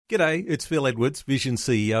G'day, it's Phil Edwards, Vision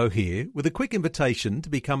CEO here, with a quick invitation to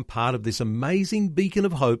become part of this amazing beacon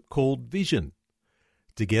of hope called Vision.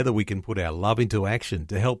 Together we can put our love into action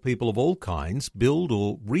to help people of all kinds build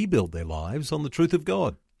or rebuild their lives on the truth of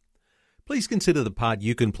God. Please consider the part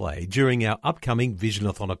you can play during our upcoming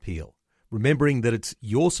Visionathon appeal, remembering that it's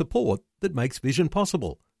your support that makes Vision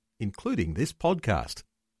possible, including this podcast.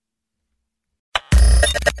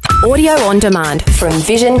 Audio on demand from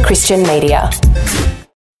Vision Christian Media.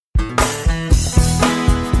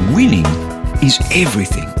 Winning is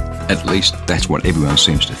everything. At least that's what everyone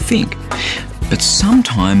seems to think. But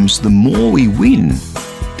sometimes the more we win,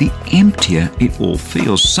 the emptier it all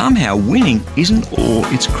feels. Somehow winning isn't all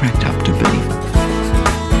it's cracked up to be.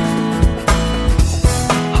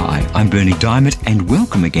 Hi, I'm Bernie Diamond and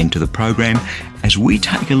welcome again to the program as we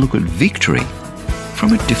take a look at victory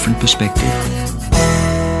from a different perspective.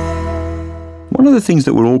 One of the things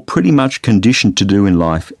that we're all pretty much conditioned to do in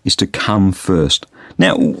life is to come first.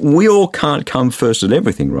 Now, we all can't come first at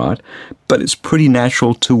everything, right? But it's pretty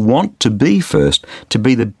natural to want to be first, to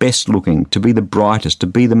be the best looking, to be the brightest, to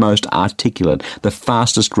be the most articulate, the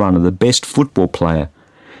fastest runner, the best football player.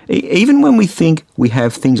 Even when we think we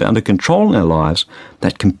have things under control in our lives,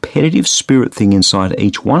 that competitive spirit thing inside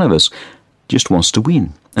each one of us just wants to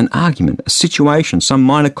win. An argument, a situation, some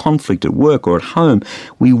minor conflict at work or at home,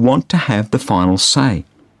 we want to have the final say.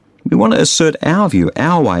 We want to assert our view,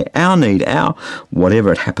 our way, our need, our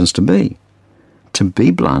whatever it happens to be. To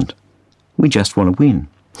be blunt, we just want to win.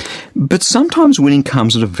 But sometimes winning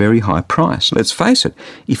comes at a very high price. Let's face it,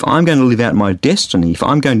 if I'm going to live out my destiny, if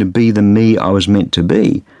I'm going to be the me I was meant to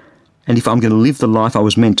be, and if I'm going to live the life I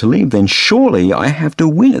was meant to live, then surely I have to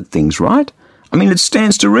win at things, right? I mean, it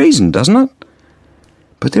stands to reason, doesn't it?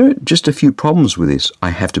 But there are just a few problems with this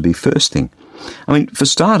I have to be first thing. I mean, for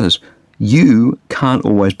starters, you can't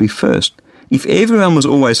always be first. If everyone was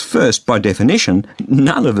always first, by definition,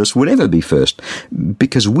 none of us would ever be first.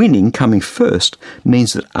 Because winning, coming first,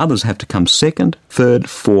 means that others have to come second, third,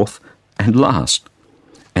 fourth, and last.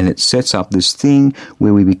 And it sets up this thing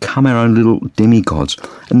where we become our own little demigods.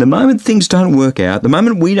 And the moment things don't work out, the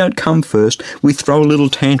moment we don't come first, we throw a little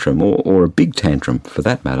tantrum, or a big tantrum, for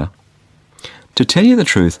that matter. To tell you the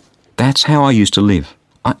truth, that's how I used to live.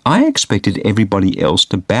 I expected everybody else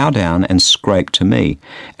to bow down and scrape to me.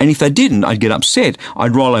 And if they didn't, I'd get upset.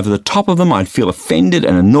 I'd roll over the top of them. I'd feel offended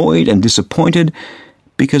and annoyed and disappointed.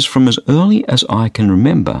 Because from as early as I can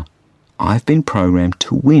remember, I've been programmed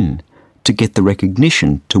to win, to get the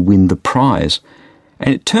recognition, to win the prize.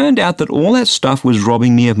 And it turned out that all that stuff was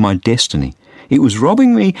robbing me of my destiny. It was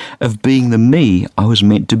robbing me of being the me I was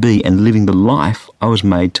meant to be and living the life I was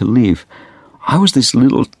made to live. I was this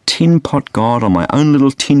little tin pot god on my own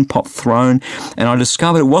little tin pot throne, and I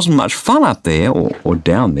discovered it wasn't much fun up there, or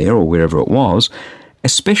down there, or wherever it was,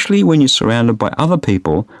 especially when you're surrounded by other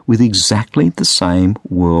people with exactly the same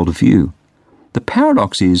worldview. The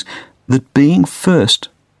paradox is that being first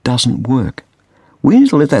doesn't work. We need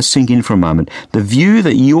to let that sink in for a moment. The view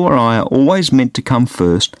that you or I are always meant to come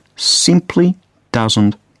first simply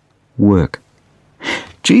doesn't work.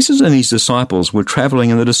 Jesus and his disciples were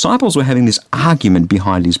travelling, and the disciples were having this argument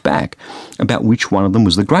behind his back about which one of them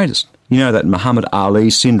was the greatest. You know, that Muhammad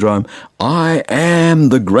Ali syndrome, I am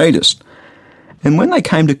the greatest. And when they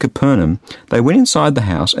came to Capernaum, they went inside the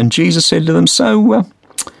house, and Jesus said to them, So,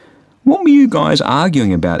 what were you guys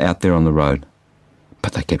arguing about out there on the road?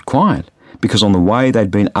 But they kept quiet, because on the way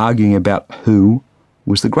they'd been arguing about who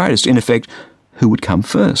was the greatest. In effect, who would come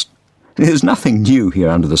first. There's nothing new here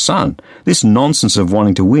under the sun. This nonsense of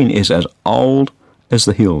wanting to win is as old as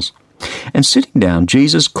the hills. And sitting down,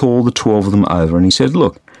 Jesus called the 12 of them over and he said,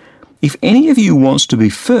 Look, if any of you wants to be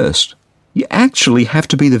first, you actually have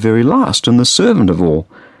to be the very last and the servant of all.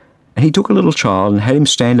 And he took a little child and had him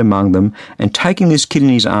stand among them, and taking this kid in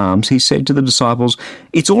his arms, he said to the disciples,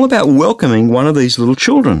 It's all about welcoming one of these little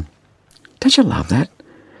children. Don't you love that?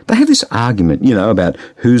 They have this argument, about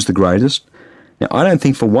who's the greatest. Now, I don't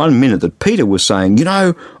think for 1 minute that Peter was saying,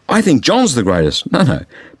 I think John's the greatest. No.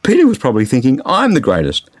 Peter was probably thinking, I'm the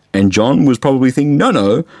greatest. And John was probably thinking,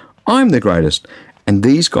 no, I'm the greatest. And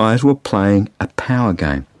these guys were playing a power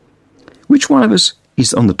game. Which one of us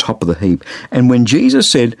is on the top of the heap? And when Jesus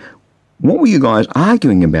said, what were you guys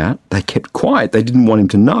arguing about? They kept quiet. They didn't want him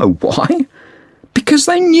to know. Why? Because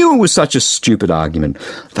they knew it was such a stupid argument.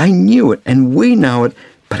 They knew it, and we know it,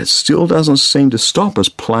 but it still doesn't seem to stop us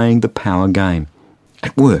playing the power game.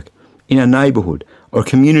 At work, in our neighbourhood, or a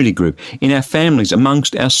community group, in our families,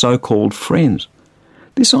 amongst our so-called friends.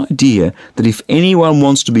 This idea that if anyone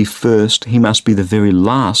wants to be first, he must be the very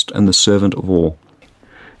last and the servant of all.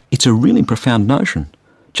 It's a really profound notion,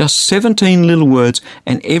 Just 17 little words,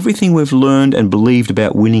 and everything we've learned and believed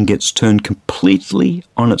about winning gets turned completely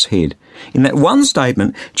on its head. In that one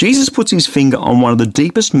statement, Jesus puts his finger on one of the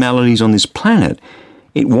deepest maladies on this planet.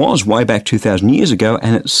 It was way back 2,000 years ago,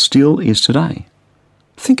 and it still is today.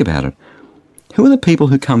 Think about it. Who are the people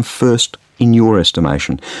who come first in your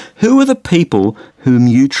estimation? Who are the people whom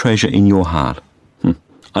you treasure in your heart?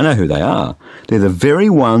 I know who they are. They're the very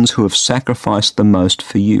ones who have sacrificed the most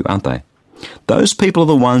for you, aren't they? Those people are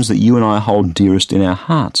the ones that you and I hold dearest in our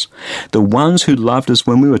hearts. The ones who loved us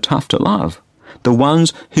when we were tough to love. The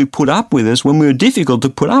ones who put up with us when we were difficult to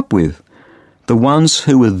put up with. The ones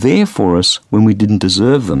who were there for us when we didn't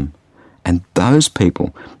deserve them. And those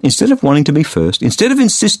people, instead of wanting to be first, instead of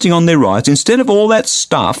insisting on their rights, instead of all that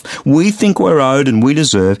stuff we think we're owed and we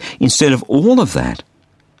deserve, instead of all of that,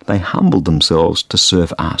 they humbled themselves to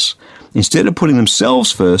serve us. Instead of putting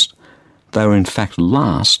themselves first, they were in fact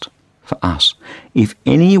last for us. If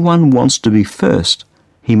anyone wants to be first,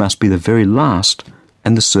 he must be the very last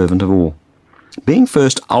and the servant of all. Being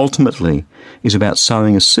first ultimately is about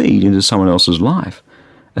sowing a seed into someone else's life,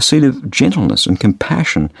 a seed of gentleness and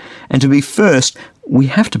compassion. And to be first, we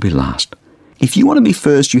have to be last. If you want to be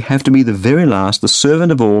first, you have to be the very last, the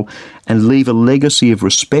servant of all, and leave a legacy of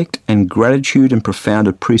respect and gratitude and profound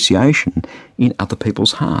appreciation in other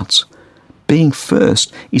people's hearts. Being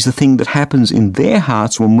first is the thing that happens in their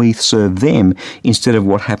hearts when we serve them instead of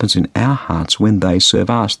what happens in our hearts when they serve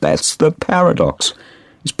us. That's the paradox.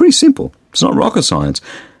 It's pretty simple. It's not rocket science,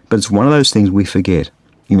 but it's one of those things we forget.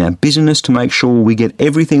 In our busyness to make sure we get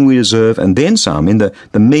everything we deserve and then some, in the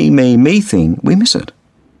me thing, we miss it.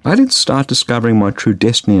 I didn't start discovering my true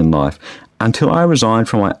destiny in life until I resigned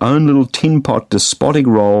from my own little tin pot despotic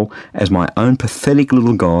role as my own pathetic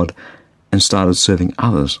little God and started serving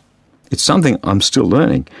others. It's something I'm still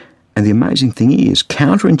learning, and the amazing thing is,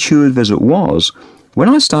 counterintuitive as it was, when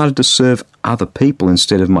I started to serve other people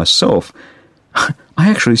instead of myself, I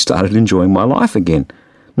actually started enjoying my life again.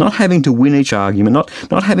 Not having to win each argument,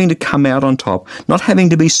 not having to come out on top, not having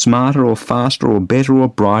to be smarter or faster or better or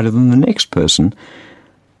brighter than the next person,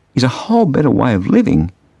 is a whole better way of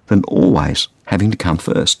living than always having to come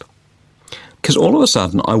first. Because all of a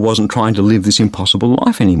sudden I wasn't trying to live this impossible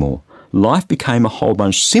life anymore. Life became a whole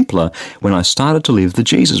bunch simpler when I started to live the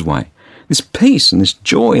Jesus way. This peace and this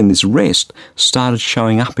joy and this rest started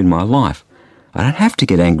showing up in my life. I don't have to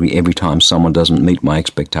get angry every time someone doesn't meet my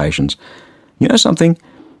expectations. You know something?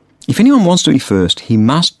 If anyone wants to be first, he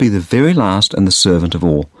must be the very last and the servant of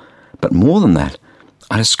all. But more than that,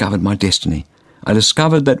 I discovered my destiny. I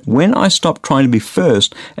discovered that when I stopped trying to be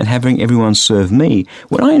first and having everyone serve me,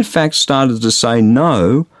 when I in fact started to say,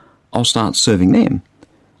 no, I'll start serving them,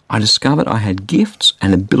 I discovered I had gifts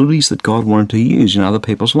and abilities that God wanted to use in other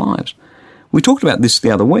people's lives. We talked about this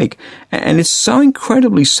the other week, and it's so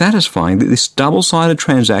incredibly satisfying that this double-sided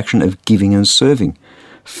transaction of giving and serving.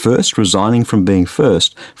 First, resigning from being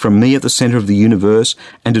first, from me at the center of the universe,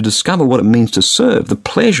 and to discover what it means to serve, the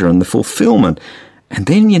pleasure and the fulfillment. And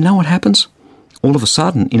then you know what happens? All of a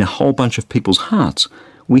sudden, in a whole bunch of people's hearts,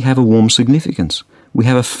 we have a warm significance. We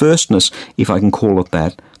have a firstness, if I can call it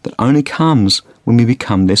that only comes when we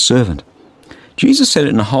become their servant. Jesus said it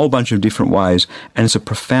in a whole bunch of different ways, and it's a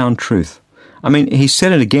profound truth. I mean, he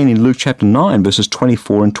said it again in Luke chapter 9, verses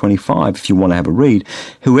 24 and 25, if you want to have a read.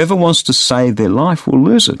 Whoever wants to save their life will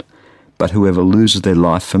lose it, but whoever loses their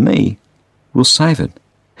life for me will save it.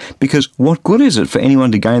 Because what good is it for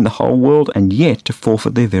anyone to gain the whole world and yet to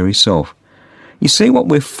forfeit their very self? You see what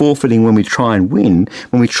we're forfeiting when we try and win,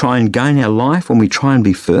 when we try and gain our life, when we try and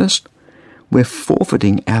be first? We're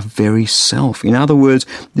forfeiting our very self. In other words,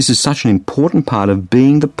 this is such an important part of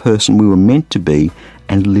being the person we were meant to be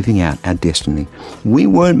and living out our destiny. We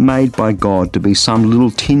weren't made by God to be some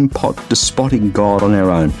little tin pot despotic God on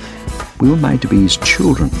our own. We were made to be his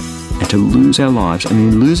children and to lose our lives, and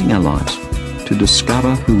in losing our lives, to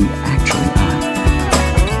discover who we actually are.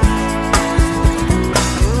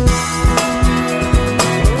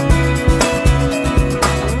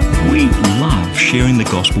 We love sharing the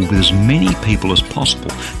gospel with as many people as possible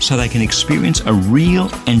so they can experience a real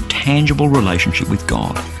and tangible relationship with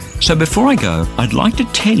God. So before I go, I'd like to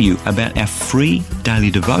tell you about our free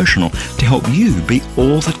daily devotional to help you be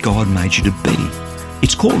all that God made you to be.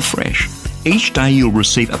 It's called Fresh. Each day you'll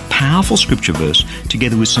receive a powerful scripture verse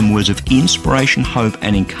together with some words of inspiration, hope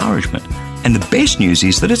and encouragement. And the best news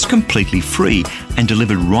is that it's completely free and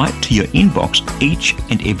delivered right to your inbox each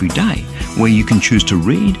and every day, where you can choose to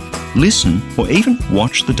read, listen, or even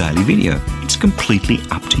watch the daily video. It's completely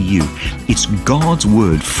up to you. It's God's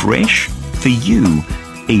Word fresh for you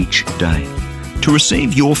each day. To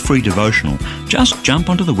receive your free devotional, just jump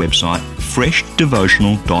onto the website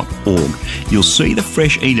freshdevotional.org. You'll see the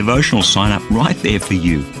Fresh eDevotional sign up right there for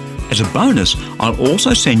you. As a bonus, I'll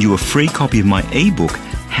also send you a free copy of my ebook,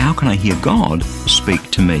 How Can I Hear God Speak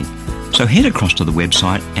to Me? So head across to the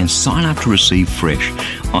website and sign up to receive Fresh.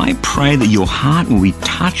 I pray that your heart will be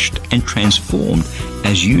touched and transformed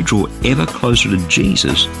as you draw ever closer to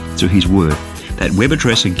Jesus through His Word. That web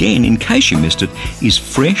address again, in case you missed it, is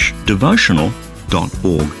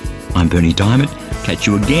freshdevotional.org. I'm Bernie Diamond. Catch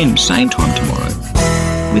you again, same time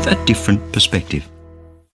tomorrow, with a different perspective.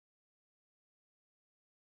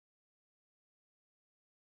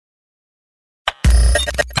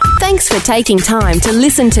 Thanks for taking time to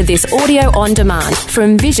listen to this audio on demand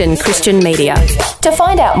from Vision Christian Media. To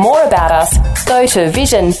find out more about us, go to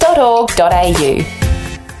vision.org.au.